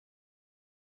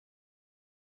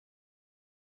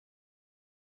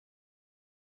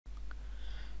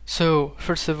So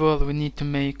first of all, we need to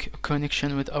make a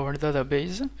connection with our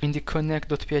database. In the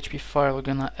connect.php file, we're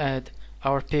gonna add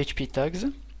our PHP tags.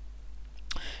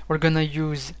 We're gonna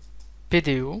use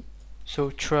PDO, so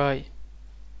try,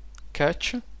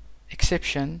 catch,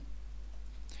 exception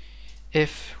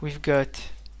if we've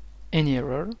got any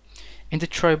error. In the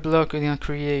try block, we're gonna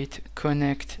create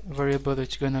connect variable.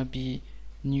 It's gonna be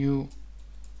new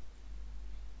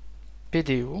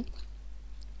PDO.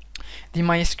 The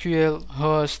MySQL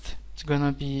host is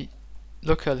gonna be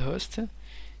localhost.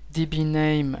 DB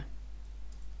name,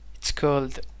 it's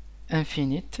called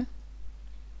infinite,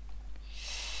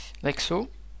 like so.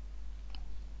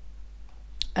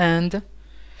 And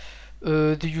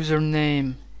the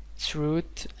username, it's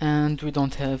root, and we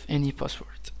don't have any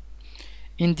password.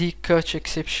 In the catch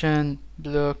exception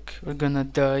block, we're gonna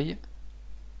die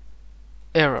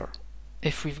error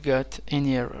if we've got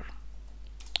any error,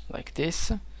 like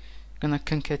this. Gonna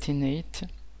concatenate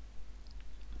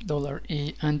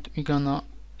 $e and we're gonna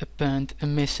append a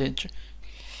message.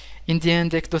 In the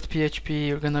index.php,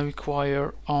 you're gonna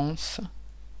require ons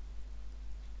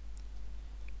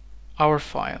our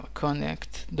file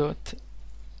connect.php.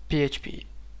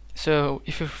 So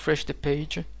if you refresh the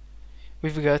page,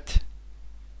 we've got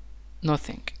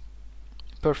nothing.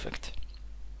 Perfect.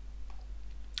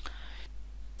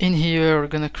 In here, we're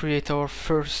gonna create our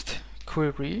first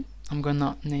query. I'm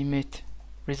gonna name it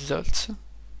results.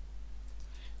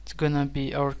 It's gonna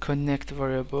be our connect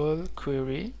variable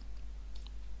query,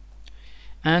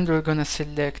 and we're gonna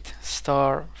select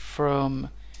star from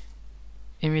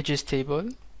images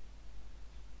table,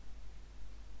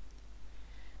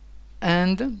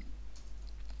 and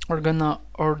we're gonna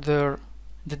order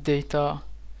the data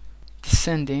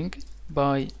descending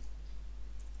by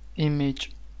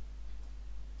image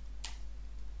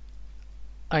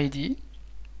ID.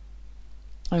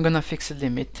 I'm gonna fix a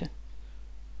limit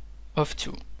of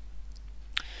 2.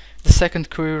 The second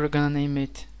query, we're gonna name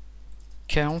it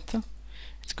count.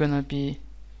 It's gonna be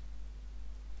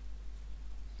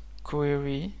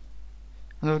query,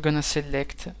 and we're gonna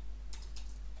select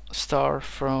star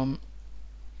from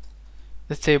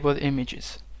the table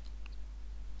images.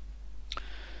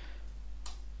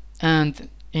 And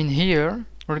in here,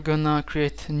 we're gonna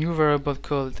create a new variable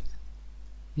called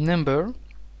number,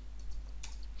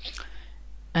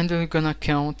 and we're gonna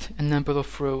count a number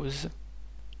of rows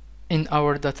in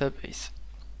our database.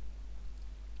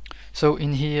 So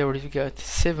in here we've got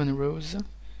 7 rows.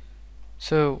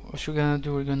 So what we're gonna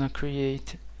do, we're gonna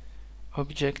create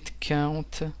object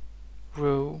count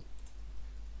row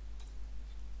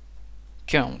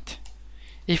count.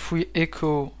 If we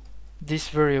echo this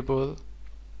variable,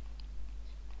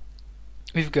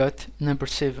 we've got number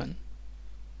 7.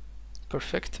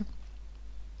 Perfect.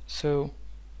 So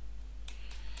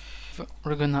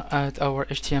we're gonna add our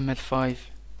HTML5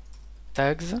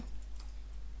 tags,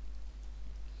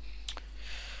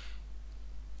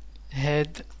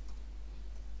 head,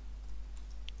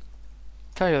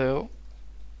 title,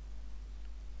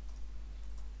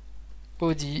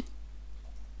 body.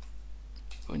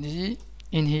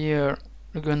 In here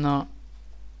we're gonna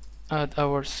add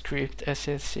our script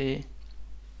SLC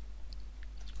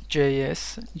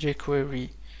JS jQuery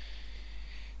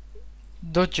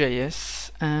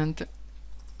 .js, and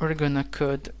we're gonna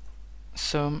code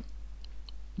some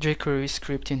jQuery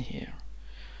script in here.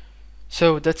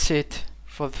 So that's it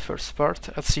for the first part.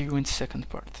 I'll see you in the second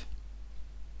part.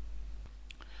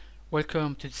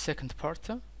 Welcome to the second part.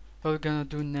 What we're gonna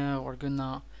do now, we're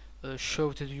gonna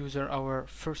show to the user our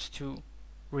first 2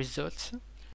 results.